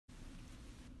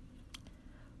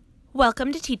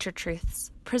Welcome to Teacher Truths,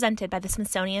 presented by the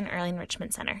Smithsonian Early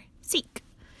Enrichment Center, SEEK.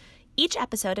 Each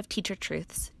episode of Teacher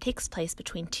Truths takes place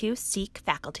between two SEEK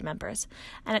faculty members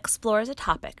and explores a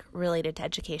topic related to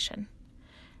education.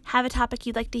 Have a topic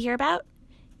you'd like to hear about?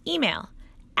 Email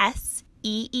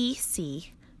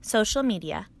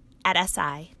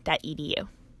seecsocialmedia@si.edu.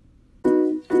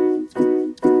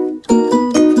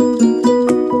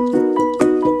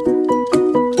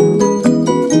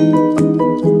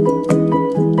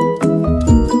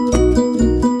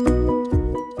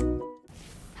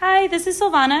 Hi, this is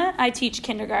Silvana. I teach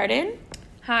kindergarten.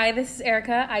 Hi, this is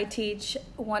Erica. I teach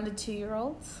 1 to 2 year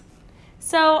olds.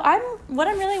 So what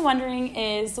I'm really wondering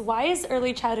is, why is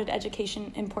early childhood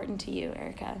education important to you,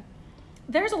 Erica?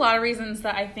 There's a lot of reasons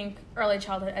that I think early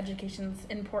childhood education is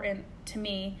important to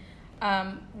me.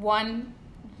 One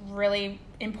really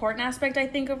important aspect I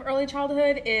think of early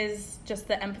childhood is just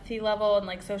the empathy level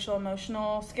and social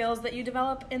emotional skills that you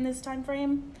develop in this time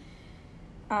frame.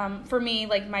 For me,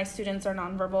 my students are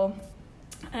nonverbal,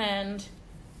 and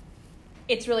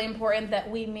it's really important that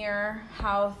we mirror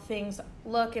how things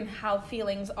look and how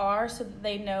feelings are so that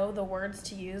they know the words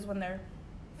to use when they're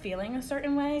feeling a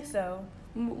certain way. So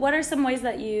what are some ways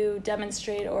that you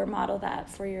demonstrate or model that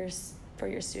for your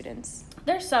students?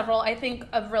 There's several. I think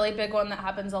a really big one that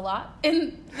happens a lot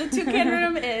in the two-kid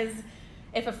room is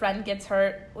if a friend gets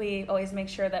hurt, we always make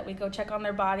sure that we go check on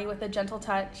their body with a gentle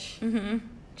touch. Mm-hmm.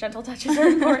 Gentle touches are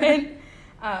important.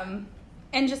 And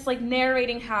just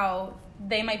narrating how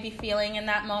they might be feeling in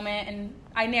that moment. And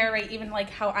I narrate even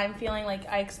how I'm feeling.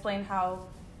 I explain how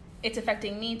it's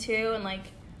affecting me too. And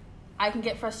I can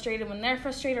get frustrated when they're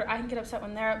frustrated, or I can get upset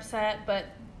when they're upset, but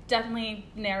definitely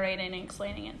narrating and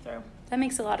explaining it through. That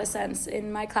makes a lot of sense.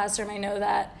 In my classroom, I know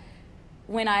that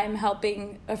when I'm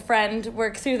helping a friend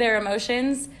work through their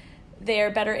emotions, they're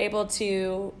better able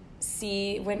to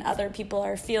see when other people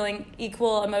are feeling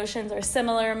equal emotions or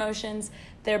similar emotions.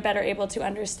 They're better able to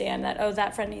understand that,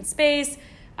 that friend needs space.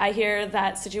 I hear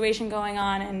that situation going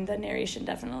on, and the narration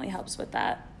definitely helps with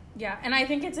that. Yeah, and I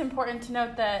think it's important to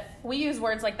note that we use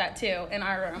words like that too in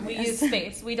our room. We use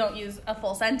space. We don't use a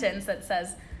full sentence that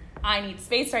says, I need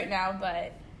space right now,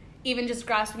 but even just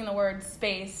grasping the word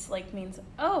space means,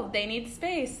 they need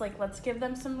space. Let's give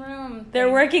them some room.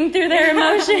 They're working through their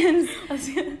emotions.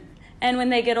 And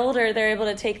when they get older, they're able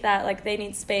to take that, they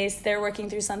need space, they're working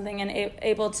through something, and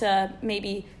able to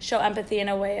maybe show empathy in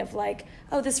a way of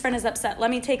this friend is upset,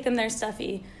 let me take them their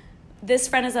stuffy. This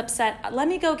friend is upset, let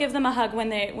me go give them a hug when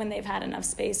they've had enough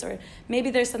space, or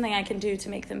maybe there's something I can do to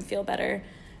make them feel better.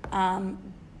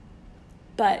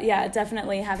 But yeah,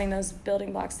 definitely having those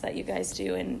building blocks that you guys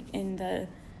do in the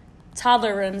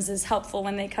toddler rooms is helpful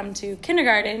when they come to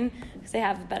kindergarten, because they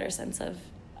have a better sense of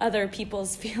other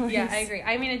people's feelings. Yeah, I agree.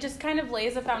 I mean, it just kind of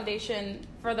lays a foundation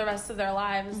for the rest of their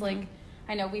lives. Mm-hmm.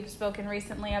 I know we've spoken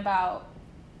recently about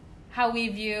how we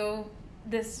view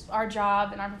our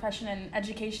job and our profession and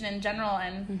education in general,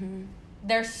 and mm-hmm.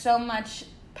 there's so much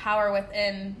power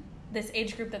within this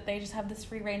age group that they just have this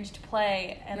free range to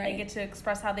play, and right. They get to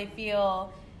express how they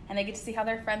feel, and they get to see how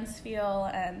their friends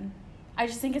feel, and I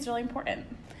just think it's really important.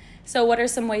 So what are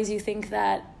some ways you think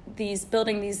that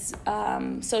building these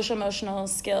social emotional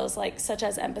skills, such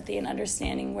as empathy and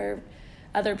understanding where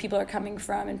other people are coming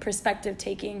from and perspective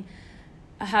taking,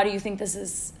 how do you think this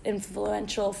is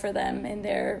influential for them in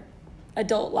their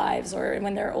adult lives or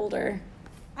when they're older?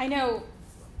 I know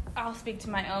I'll speak to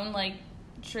my own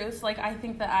truths. I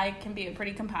think that I can be a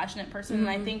pretty compassionate person, mm-hmm.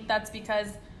 and I think that's because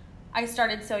I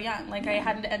started so young. Yeah. I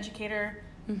had an educator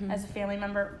mm-hmm. as a family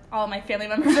member. All of my family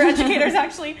members are educators,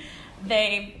 actually.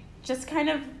 They just kind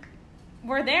of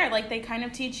were there. They kind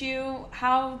of teach you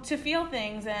how to feel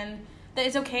things, and that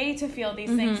it's okay to feel these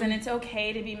mm-hmm. things, and it's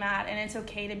okay to be mad, and it's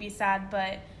okay to be sad,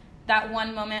 but that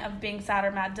one moment of being sad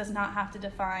or mad does not have to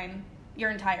define your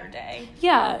entire day.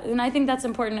 Yeah, and I think that's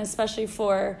important, especially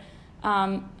for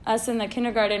us in the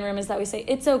kindergarten room, is that we say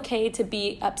it's okay to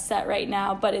be upset right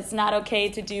now, but it's not okay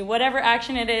to do whatever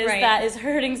action it is right. that is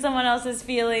hurting someone else's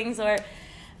feelings.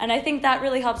 And I think that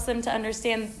really helps them to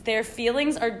understand their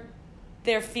feelings are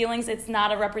their feelings. It's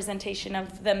not a representation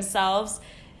of themselves,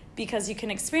 because you can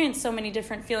experience so many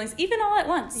different feelings, even all at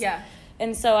once. Yeah.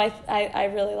 And so I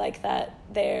really like that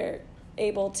they're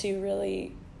able to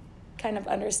really kind of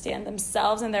understand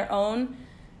themselves and their own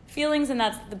feelings, and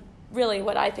that's really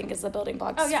what I think is the building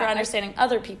blocks for understanding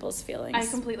other people's feelings. I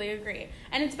completely agree.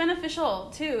 And it's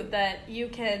beneficial, too, that you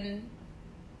can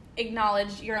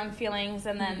acknowledge your own feelings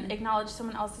and then mm-hmm. acknowledge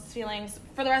someone else's feelings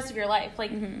for the rest of your life.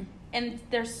 Mm-hmm. And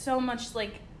there's so much,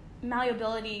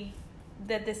 malleability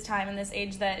at this time, in this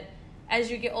age, that as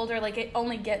you get older, like, it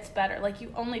only gets better. Like,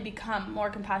 you only become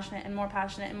more compassionate and more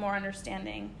passionate and more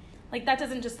understanding. Like, that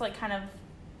doesn't just, like, kind of,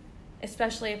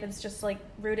 especially if it's just, like,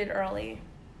 rooted early.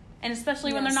 And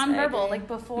especially when they're nonverbal, like,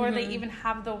 before they even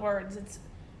have the words, it's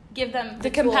give them the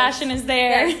compassion is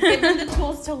there. Yes, give them the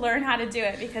tools to learn how to do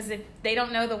it, because if they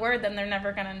don't know the word, then they're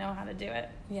never going to know how to do it.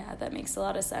 Yeah, that makes a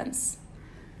lot of sense.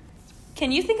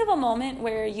 Can you think of a moment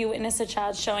where you witnessed a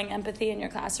child showing empathy in your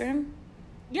classroom?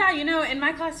 Yeah, you know, in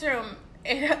my classroom,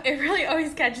 it really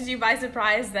always catches you by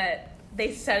surprise that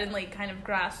they suddenly kind of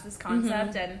grasp this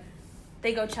concept and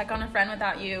they go check on a friend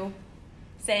without you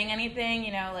saying anything,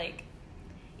 you know, like,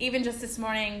 even just this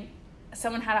morning,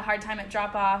 someone had a hard time at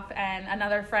drop-off, and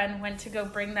another friend went to go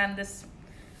bring them this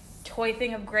toy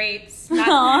thing of grapes. This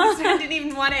friend didn't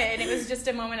even want it, and it was just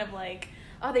a moment of, like,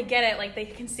 oh, they get it. Like, they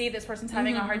can see this person's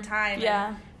having a hard time. Yeah.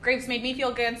 And grapes made me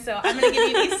feel good, so I'm going to give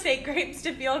you these fake grapes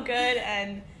to feel good.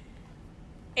 And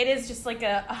it is just, like,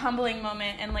 a humbling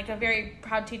moment and, like, a very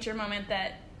proud teacher moment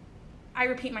that I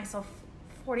repeat myself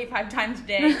 45 times a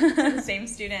day to the same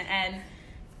student, and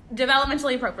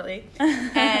developmentally appropriately.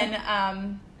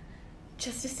 And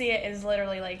just to see it is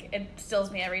literally, like, it stills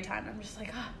me every time. I'm just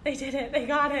like, oh, they did it. They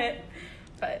got it.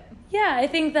 But yeah, I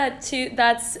think that too,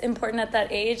 that's important at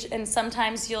that age. And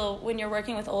sometimes when you're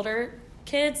working with older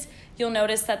kids, you'll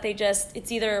notice that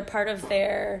it's either a part of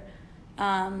their,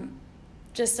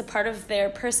 just a part of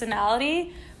their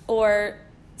personality, or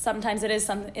sometimes it is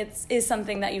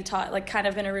something that you taught, like, kind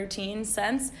of in a routine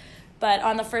sense. But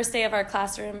on the first day of our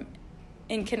classroom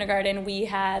in kindergarten, we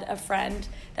had a friend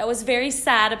that was very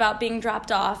sad about being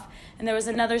dropped off, and there was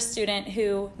another student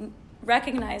who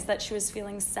recognized that she was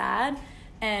feeling sad,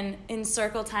 and in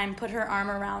circle time put her arm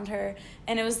around her,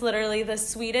 and it was literally the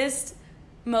sweetest,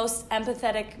 most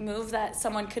empathetic move that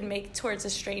someone could make towards a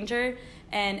stranger.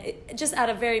 And just at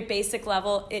a very basic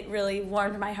level, it really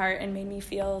warmed my heart and made me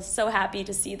feel so happy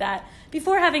to see that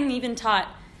before having even taught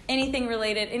anything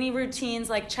related, any routines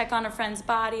like check on a friend's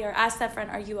body or ask that friend,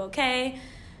 are you okay?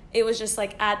 It was just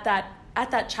like at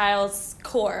that child's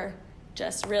core,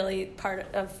 just really part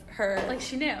of her. like,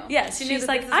 she knew. Yeah, she's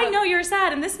like, I know you're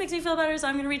sad and this makes me feel better, so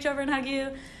I'm going to reach over and hug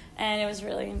you. And it was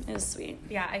sweet.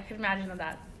 Yeah, I could imagine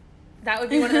that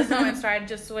would be one of those moments where I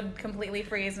just would completely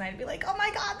freeze, and I'd be like, oh my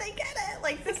God, they get it.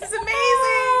 Like, this is amazing.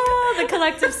 Oh, the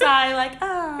collective sigh, like,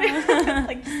 oh.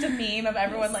 Like, just a meme of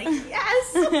everyone like,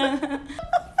 yes.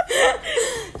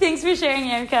 Thanks for sharing,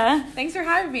 Erica. Thanks for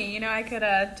having me. You know, I could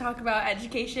talk about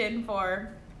education for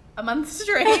a month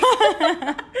straight.